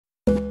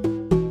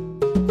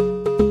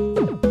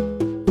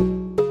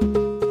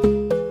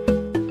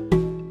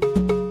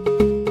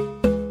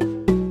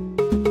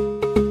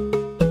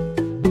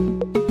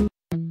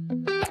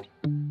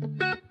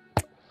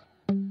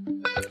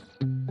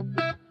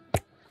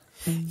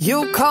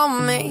You call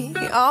me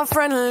all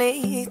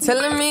friendly,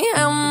 telling me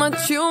how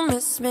much you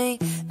miss me.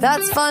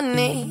 That's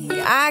funny,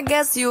 I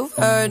guess you've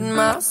heard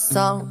my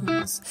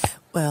songs.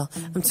 Well,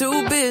 I'm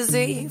too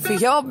busy for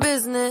your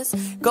business.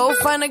 Go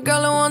find a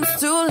girl who wants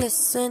to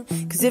listen.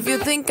 Cause if you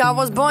think I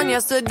was born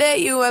yesterday,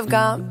 you have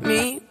got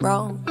me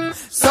wrong.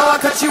 So I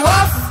cut you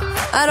off,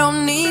 I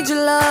don't need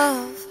your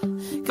love.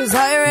 Cause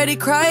I already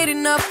cried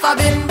enough, I've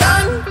been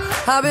done,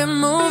 I've been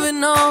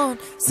moving on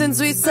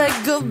since we said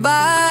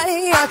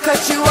goodbye. I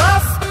cut you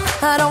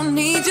off, I don't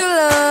need your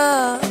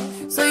love.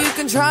 So you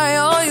can try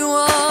all you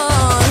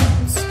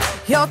want.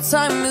 Your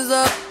time is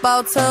up,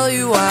 I'll tell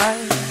you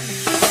why.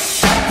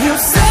 You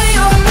say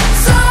you're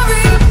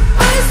sorry,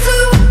 but it's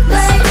too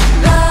late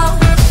now.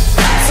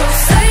 So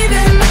save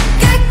it,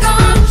 get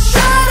gone,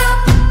 shut up.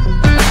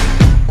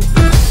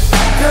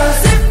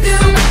 Cause if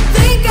you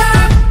think I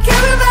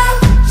care about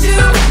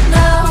you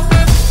now,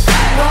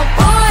 well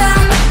boy, I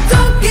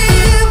don't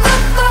give a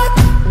fuck.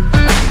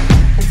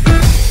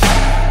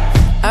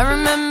 I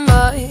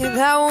remember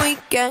that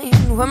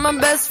weekend when my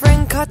best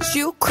friend caught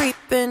you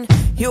creeping.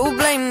 You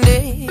blamed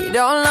it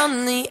all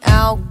on the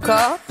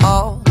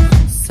alcohol.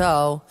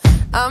 So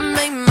I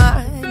made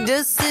my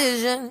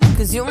decision,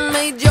 cause you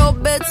made your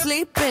bed,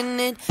 sleep in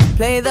it.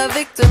 Play the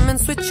victim and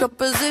switch your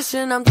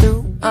position. I'm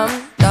through,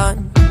 I'm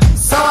done.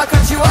 So I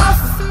cut you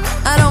off,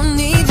 I don't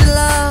need your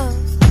love.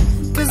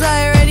 Cause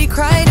I already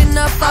cried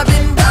enough, I've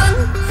been done,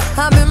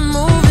 I've been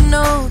moving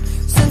on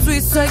since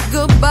we said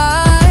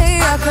goodbye.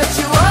 I cut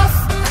you off,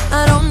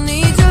 I don't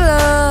need your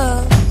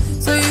love.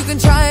 So you can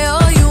try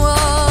all you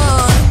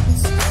want.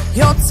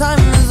 Your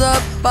time is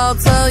up, I'll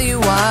tell you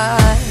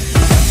why.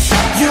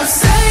 You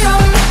say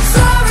you're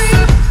sorry,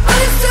 but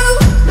it's too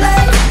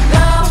late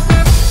now.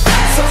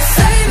 So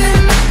save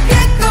it,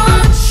 get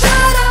gone,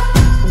 shut up.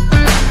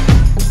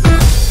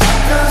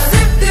 Cause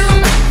if you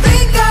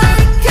think I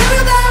care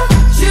about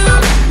you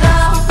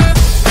now,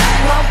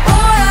 well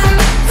boy, I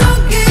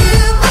don't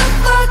give a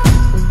fuck.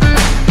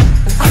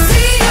 I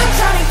see you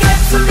trying to get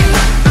to me,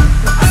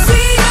 I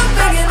see you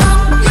begging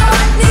on your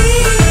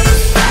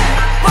knees.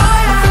 Boy,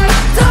 I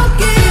don't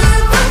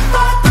give a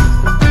fuck.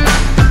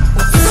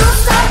 So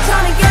stop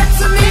trying to get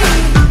to me,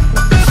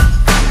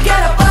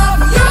 get above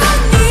your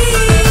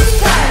knees.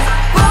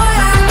 Boy,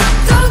 I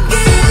don't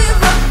give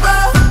a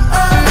fuck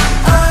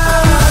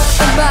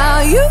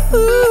about you.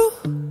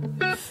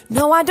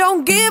 No, I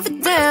don't give a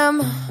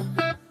damn.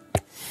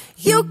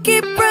 You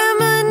keep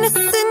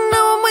reminiscing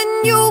on when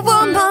you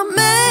were my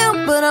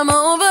man, but I'm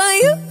over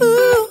you.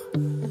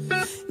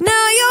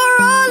 Now you're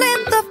all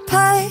in the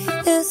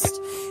past.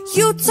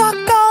 You talk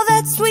all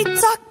that sweet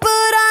talk,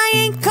 but I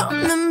ain't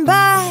coming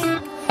back.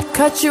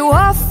 Cut you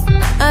off,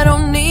 I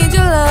don't need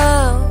your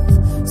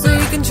love. So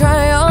you can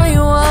try all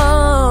you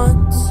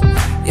want.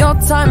 Your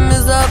time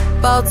is up,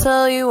 I'll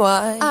tell you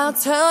why. I'll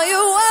tell you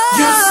why.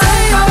 You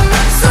say you're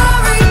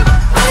sorry,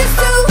 but it's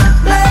too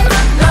late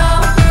now.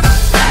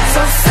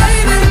 So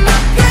save it,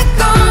 get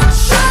gone,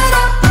 shut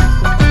up.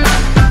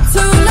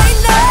 Too late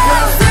now.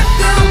 Cause if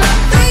you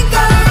think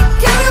I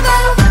care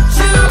about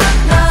you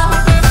now,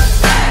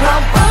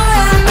 well boy,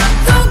 I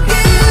don't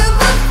give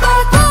a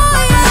fuck.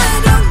 Boy, I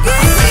don't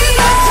give a fuck. I see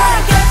you trying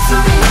to get to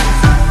me,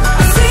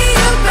 I see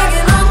you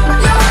begging on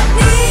your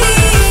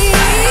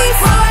knees.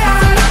 Boy,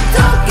 I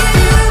don't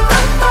give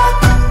a fuck.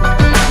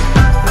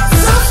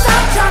 So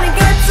stop trying to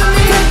get to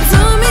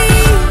me,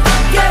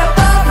 get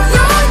above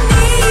your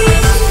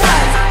knees.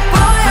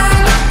 Boy, I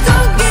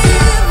don't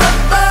give a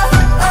fuck.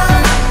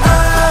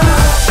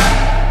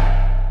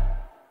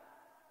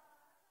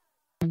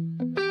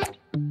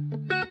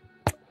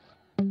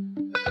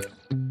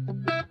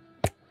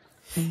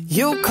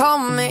 You call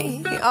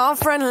me all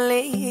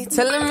friendly,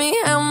 telling me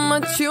how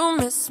much you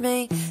miss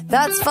me.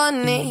 That's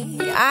funny,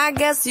 I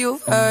guess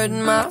you've heard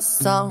my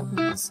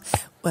songs.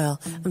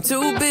 Well, I'm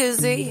too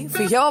busy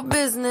for your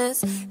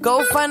business.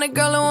 Go find a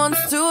girl who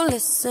wants to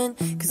listen.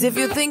 Cause if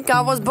you think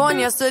I was born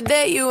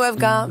yesterday, you have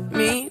got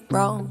me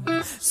wrong.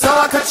 So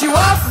I cut you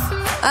off,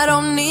 I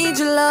don't need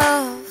your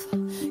love.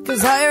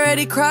 Cause I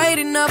already cried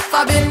enough,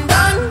 I've been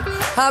done,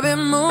 I've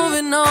been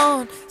moving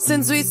on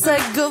since we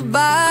said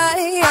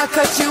goodbye. I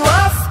cut you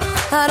off,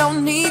 I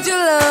don't need your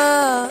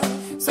love.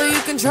 So you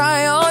can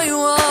try all you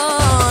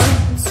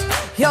want.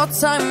 Your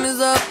time is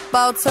up,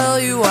 I'll tell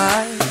you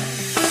why.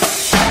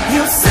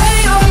 You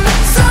say you're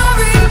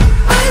sorry,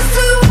 but it's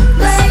too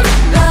late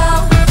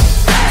now.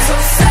 So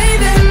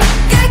save it,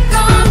 get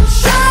gone,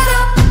 shut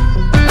up.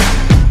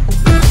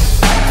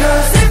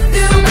 Cause if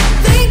you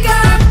think I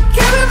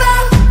care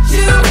about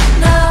you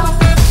now,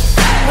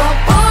 well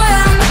boy,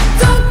 I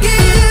don't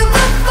give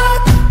a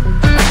fuck.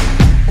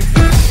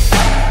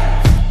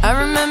 I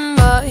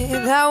remember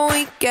that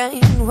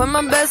weekend when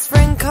my best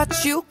friend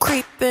caught you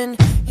creeping.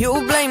 You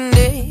blamed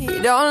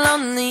it all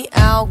on the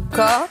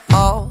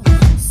alcohol.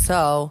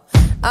 So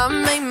I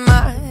made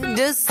my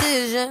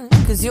decision,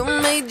 cause you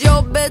made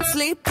your bed,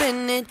 sleep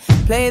in it.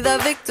 Play the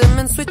victim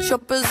and switch your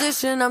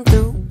position. I'm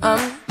through,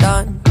 I'm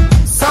done.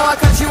 So I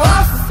cut you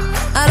off,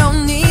 I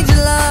don't need your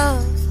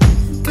love.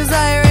 Cause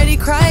I already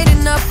cried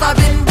enough, I've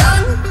been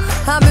done,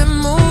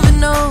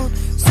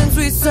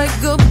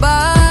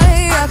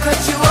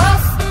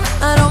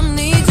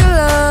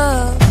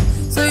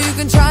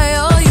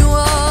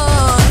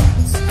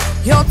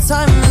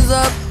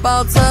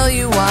 I'll tell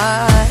you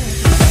why.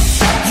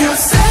 You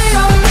say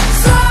I'm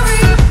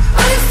sorry,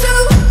 but it's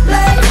too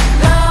late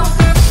now.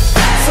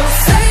 So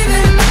save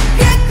it,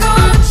 get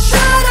gone,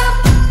 shut up.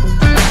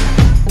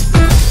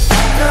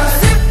 'Cause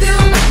if you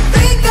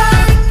think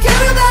I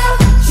care about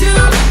you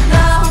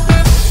now,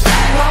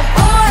 well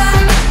boy,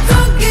 I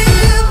don't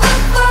give a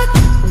fuck.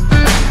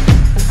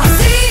 I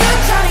see you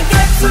trying to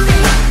get to me,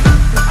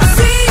 I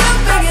see you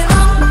begging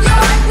on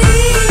your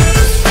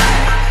knees.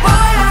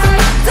 Boy, I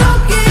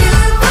don't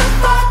give a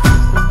fuck.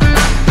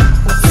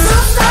 So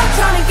stop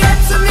trying to get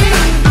to me,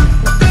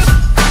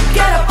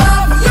 get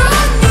above your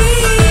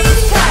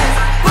knees. 'Cause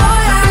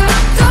boy, I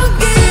don't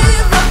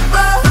give a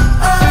fuck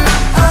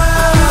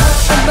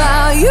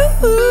about you.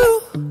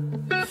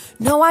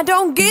 No, I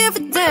don't give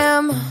a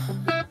damn.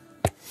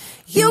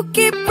 You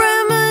keep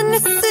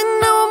reminiscing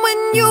on when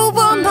you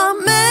were my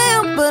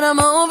man, but I'm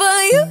over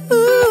you.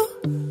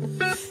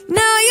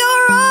 Now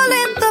you're all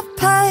in the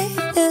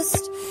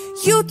past.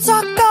 You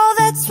talk all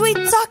that sweet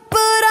talk,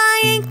 but I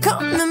ain't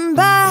coming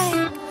back.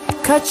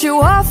 Cut you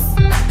off,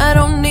 I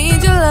don't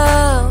need your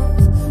love,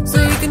 so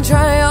you can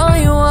try all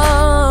you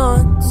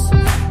want.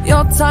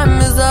 Your time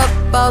is up,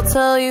 I'll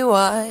tell you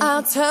why.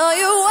 I'll tell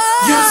you why.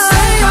 You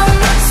say I'm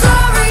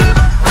sorry,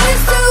 but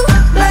it's too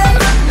late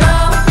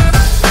now.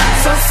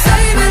 So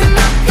save it,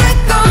 get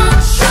gone,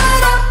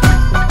 shut up.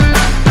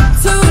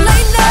 Too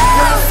late now.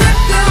 'Cause if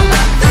you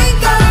think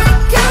I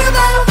care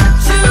about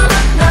you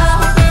now,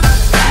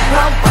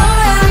 well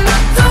boy, I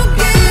don't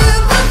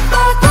give a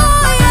fuck.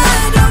 Boy,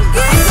 I don't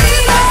give a fuck. I see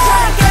you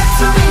trying to get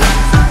to me,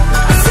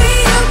 I see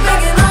you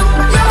begging on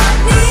your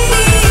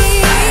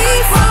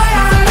knees. Boy,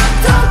 I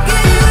don't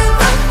give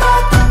a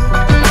fuck.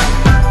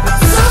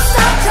 So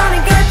stop trying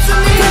to get to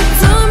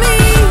me,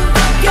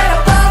 get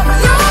above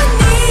your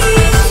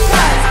knees.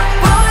 'Cause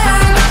boy,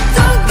 I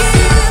don't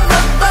give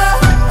a fuck.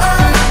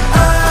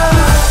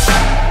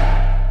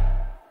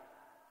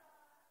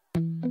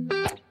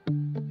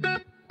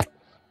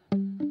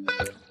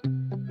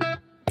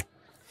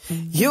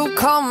 You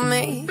call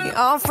me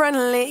all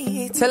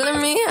friendly,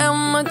 telling me how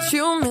much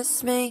you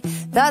miss me.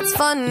 That's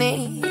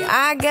funny,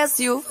 I guess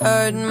you've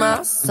heard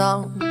my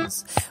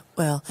songs.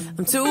 Well,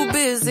 I'm too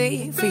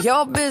busy for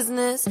your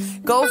business.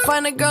 Go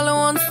find a girl who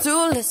wants to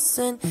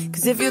listen.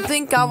 'Cause if you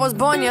think I was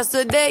born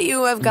yesterday,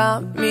 you have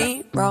got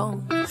me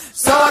wrong.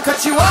 So I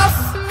cut you off,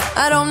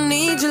 I don't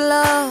need your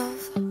love,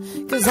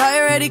 'cause I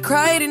already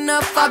cried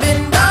enough. I've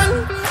been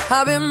done,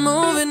 I've been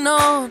moving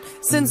on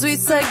since we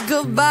said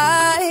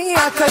goodbye.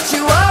 I cut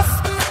you off,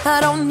 I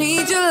don't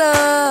need your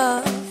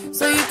love,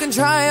 so you can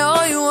try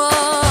all you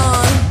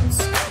want.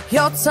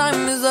 Your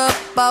time is up,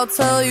 I'll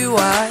tell you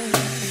why.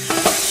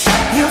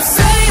 You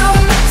say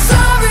I'm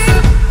sorry,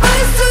 but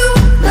it's too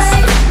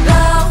late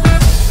now.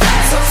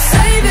 So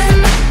save it,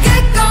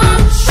 get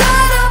gone,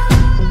 shut up.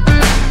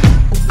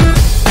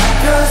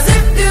 'Cause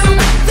if you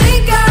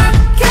think I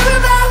care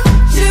about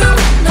you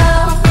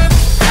now,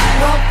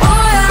 well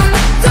boy, I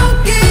don't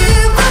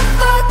give a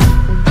fuck.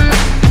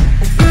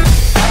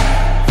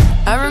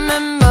 I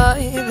remember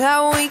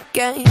that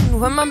weekend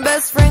when my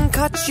best friend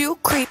caught you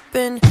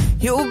creeping.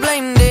 You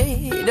blamed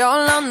it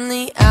all on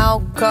the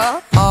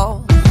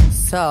alcohol.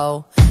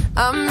 So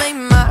I made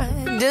my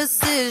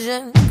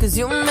decision, 'cause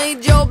you made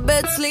your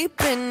bed, sleep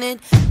in it.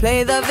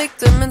 Play the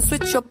victim and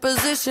switch your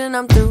position.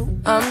 I'm through,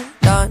 I'm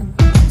done.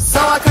 So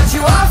I cut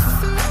you off,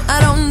 I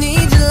don't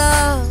need your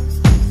love,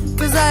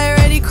 'cause I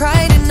already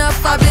cried enough.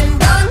 I've been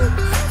done,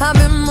 I've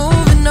been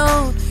moving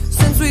on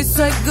since we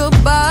said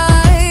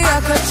goodbye. I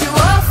cut you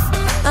off,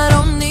 I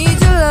don't need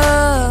your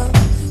love,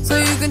 so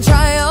you can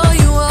try all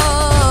you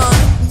want.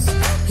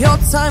 Your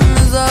time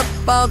is up,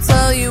 I'll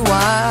tell you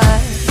why.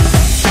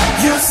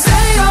 You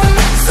say I'm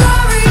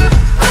sorry,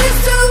 but it's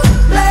too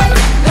late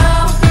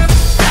now.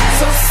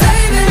 So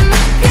save it,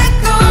 get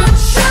gone,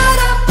 shut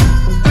up.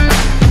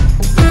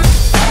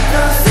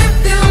 'Cause if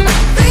you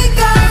think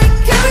I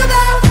care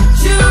about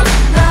you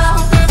now,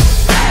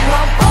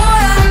 well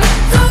boy, I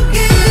don't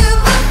give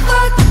a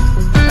fuck.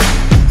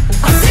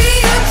 I see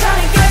you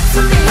trying to get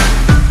to me,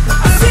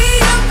 I see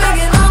you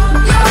begging on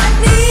your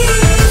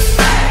knees.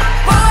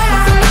 Boy,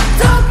 I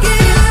don't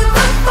give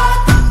a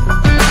fuck.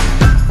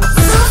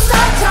 So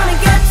stop trying to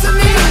get to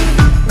me,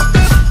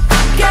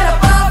 get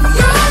above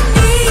your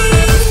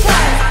knees.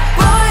 'Cause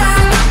boy,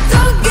 I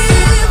don't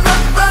give a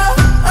fuck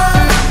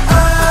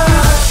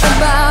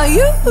about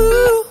you.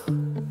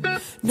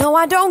 No,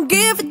 I don't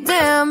give a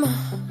damn.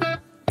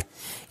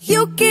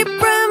 You keep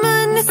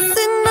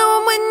reminiscing on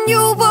when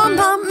you were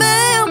my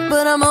man,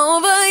 but I'm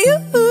over you.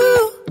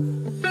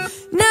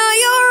 Now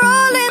you're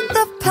all in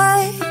the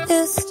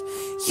past.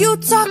 You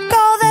talk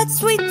all that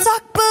sweet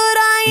talk, but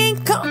I ain't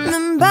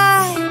coming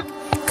back.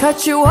 Cut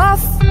you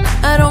off,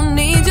 I don't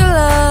need your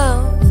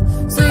love,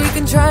 so you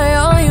can try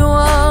all you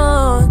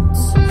want.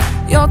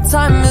 Your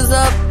time is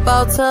up,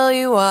 I'll tell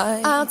you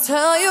why. I'll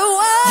tell you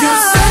why. You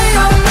say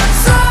I'm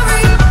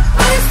sorry,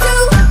 but it's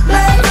too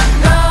late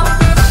now.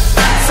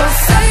 So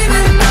save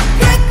it,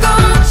 get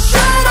gone,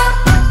 shut up.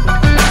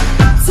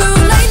 Too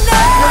late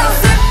now.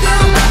 'Cause if you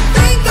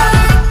think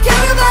I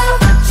care about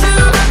you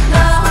now,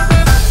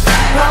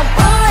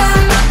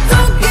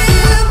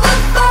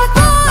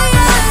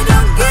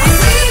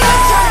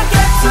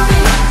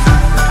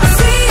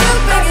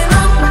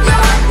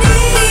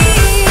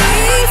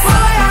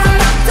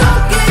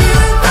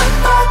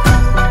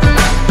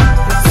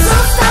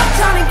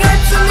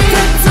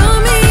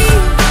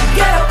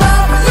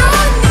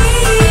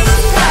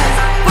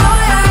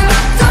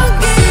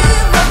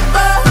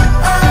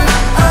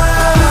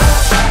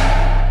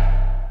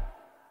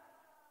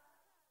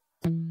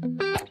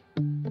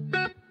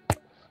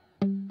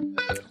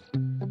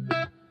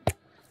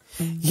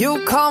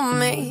 You call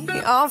me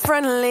all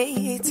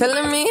friendly,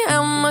 telling me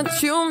how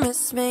much you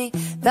miss me.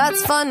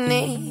 That's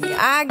funny,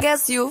 I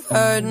guess you've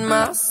heard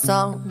my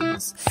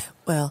songs.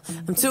 Well,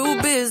 I'm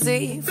too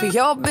busy for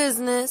your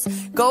business.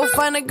 Go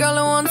find a girl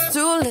who wants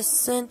to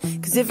listen.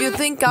 Cause if you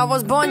think I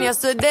was born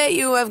yesterday,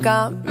 you have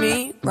got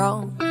me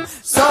wrong.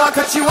 So I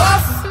cut you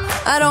off,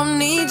 I don't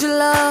need your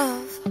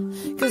love.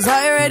 Cause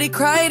I already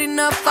cried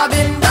enough, I've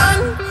been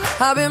done,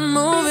 I've been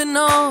moving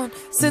on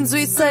since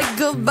we said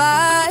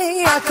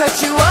goodbye. I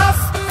cut you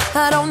off,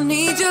 I don't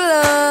need your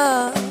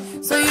love.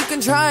 So you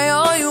can try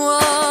all you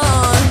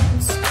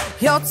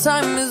want. Your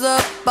time is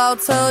up, I'll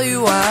tell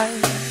you why.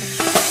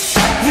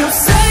 You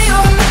say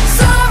you're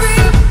sorry,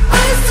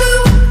 but it's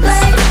too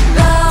late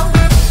now.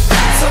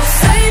 So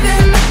save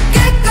it,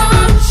 get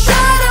gone,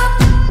 shut up.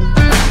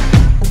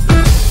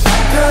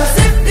 Cause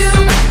if you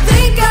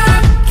think I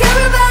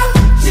care about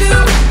you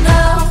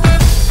now,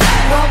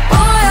 well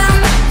boy, I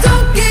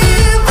don't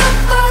give a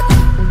fuck.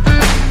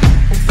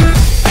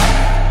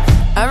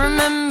 I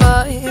remember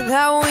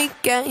that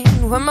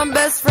weekend when my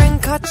best friend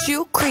caught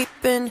you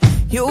creeping.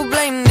 You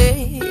blamed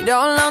it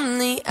all on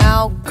the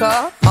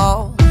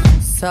alcohol.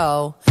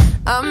 So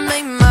I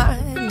made my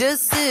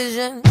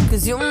decision,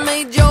 cause you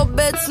made your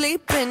bed,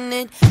 sleep in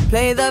it.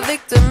 Play the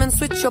victim and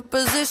switch your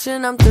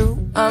position. I'm through,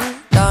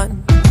 I'm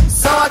done.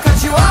 So I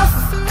cut you off,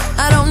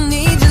 I don't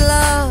need your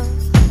love.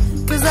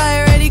 Cause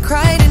I already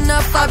cried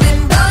enough, I've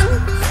been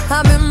done,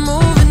 I've been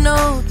moving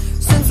on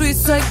since we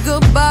said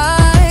goodbye.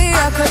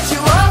 I cut you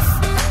off,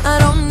 I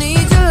don't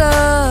need your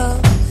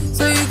love.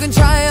 So you can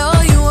try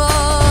all you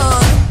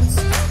want.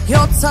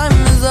 Your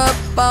time is up,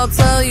 I'll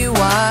tell you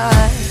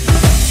why.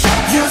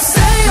 You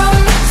say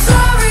you're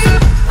sorry,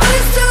 but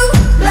it's too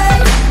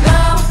late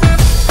now.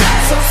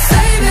 So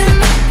save it,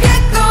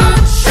 get gone,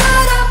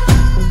 shut up.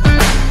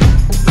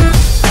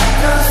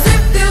 Cause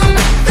if you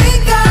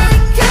think I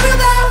care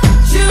about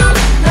you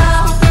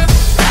now,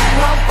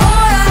 well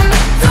boy, I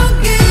don't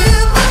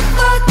give a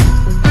fuck.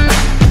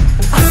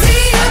 I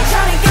see you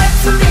trying to get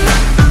to me,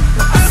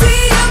 I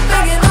see you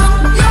begging on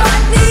your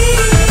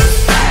knees.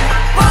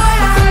 Boy,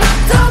 I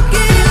don't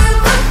give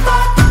a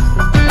fuck.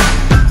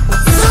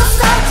 So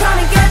stop trying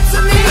to get to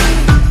me,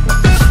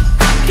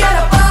 get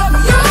up off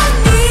your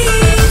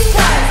knees.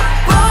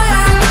 Boy,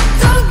 I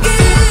don't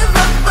give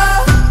a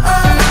fuck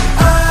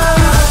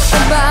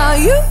about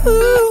you.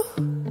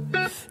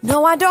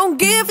 No, I don't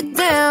give a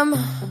damn.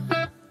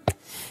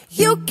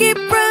 You keep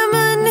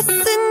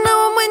reminiscing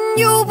on when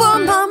you were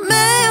my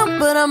man,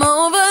 but I'm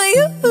over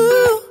you.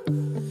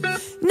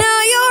 Now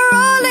you're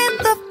all in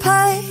the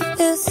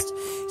past.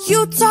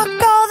 You talk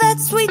all that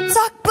sweet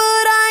talk,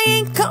 but I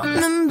ain't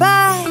coming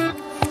back.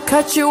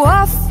 Cut you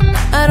off,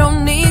 I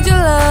don't need your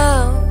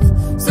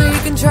love. So you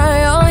can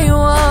try all you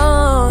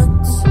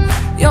want.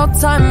 Your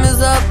time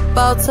is up,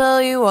 I'll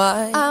tell you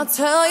why. I'll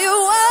tell you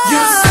why.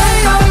 You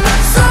say you're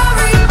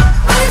sorry,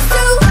 but it's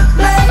too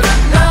late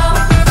now.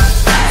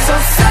 So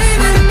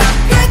save it,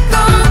 get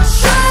gone,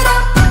 shut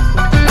up.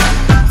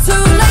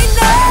 Too late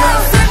now.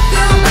 Cause if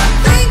you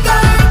think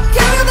I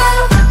care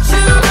about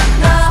you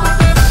now,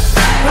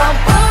 well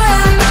boy,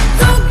 I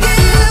don't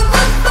give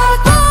a fuck.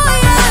 Boy,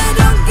 I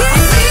don't give a fuck.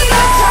 I see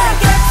you trying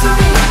to get to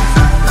me,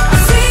 I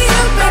see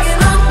you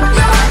begging on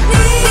your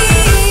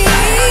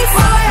knees.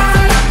 Boy, I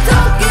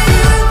don't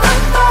give a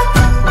fuck.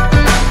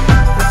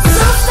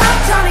 So stop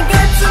trying to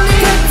get to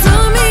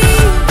me,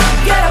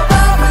 get up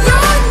off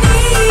your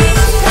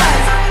knees.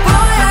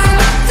 Boy, I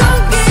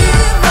don't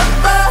give a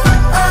fuck.